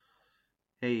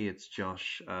Hey, it's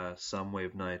Josh,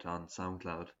 Soundwave Night on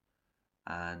SoundCloud,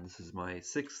 and this is my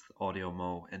sixth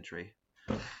AudioMo entry.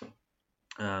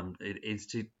 It is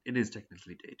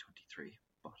technically day 23,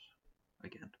 but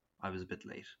again, I was a bit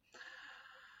late.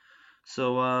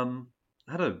 So I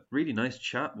had a really nice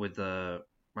chat with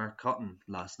Mark Cotton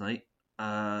last night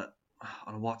on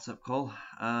a WhatsApp call.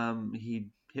 He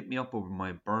hit me up over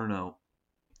my burnout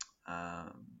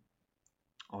um,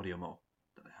 AudioMo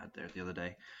that I had there the other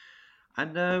day.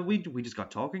 And we just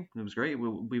got talking. It was great.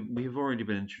 We've already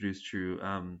been introduced through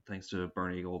thanks to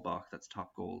Bernie Goldbach. That's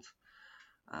Top Gold.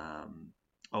 Um,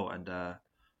 oh, and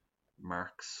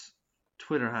Mark's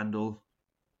Twitter handle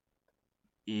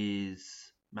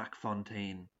is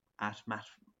MacFontaine at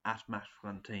at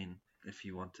MacFontaine. If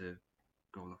you want to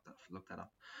go look that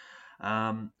up.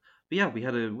 But yeah, we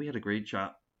had a great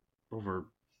chat over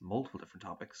multiple different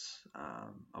topics.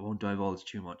 I won't divulge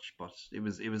too much, but it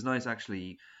was nice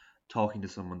actually talking to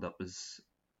someone that was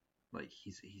like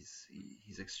he's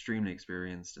extremely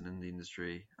experienced and in the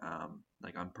industry.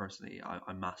 Like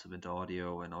I'm massive into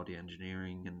audio and audio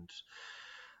engineering and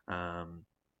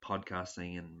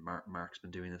podcasting, and Mark's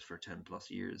been doing this for 10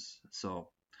 plus years. So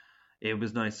it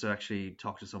was nice to actually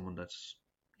talk to someone that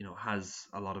has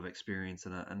a lot of experience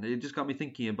in it, and it just got me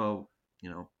thinking about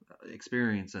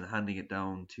experience and handing it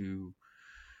down to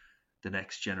the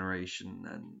next generation.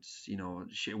 And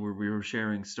we were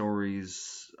sharing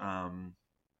stories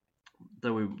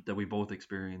that we both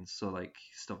experienced. So like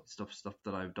stuff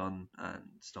that I've done and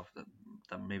stuff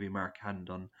that maybe Mark hadn't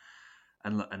done,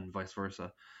 and vice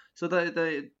versa. So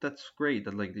that's great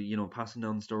that like passing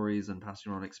down stories and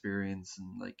passing on experience,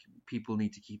 and like people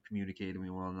need to keep communicating with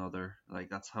one another.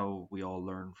 Like that's how we all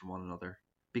learn from one another,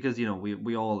 because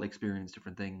we all experience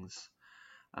different things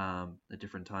at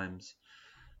different times.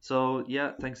 So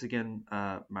yeah, thanks again,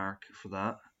 Mark, for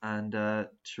that. And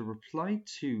to reply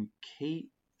to Kate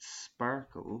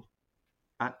Sparkle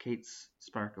at Kate's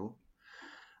Sparkle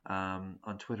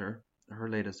on Twitter, her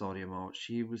latest audio mode,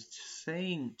 she was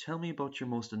saying, "Tell me about your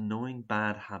most annoying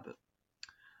bad habit."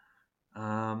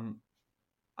 Um,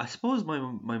 I suppose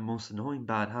my most annoying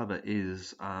bad habit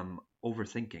is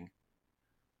overthinking.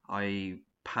 I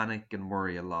panic and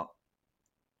worry a lot,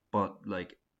 but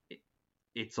like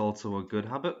it's also a good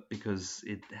habit because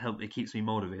it keeps me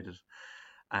motivated,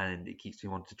 and it keeps me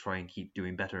wanting to try and keep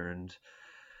doing better. And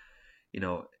you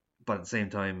know, but at the same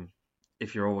time,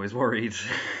 if you're always worried,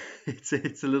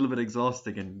 it's a little bit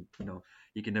exhausting, and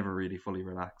you can never really fully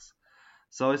relax.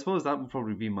 So I suppose that would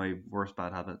probably be my worst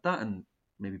bad habit. That, and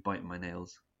maybe biting my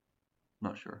nails.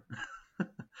 Not sure.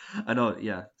 I know,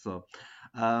 yeah. So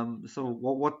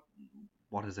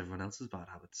what is everyone else's bad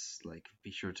habits? Like,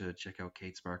 be sure to check out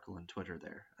Kate Sparkle on Twitter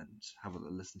there and have a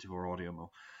listen to her audio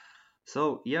mo.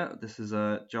 So yeah, this is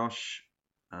Josh,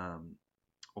 um,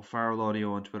 O'Farrell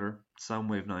Audio on Twitter,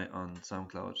 Soundwave Night on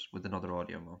SoundCloud with another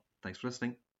audio mo. Thanks for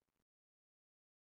listening.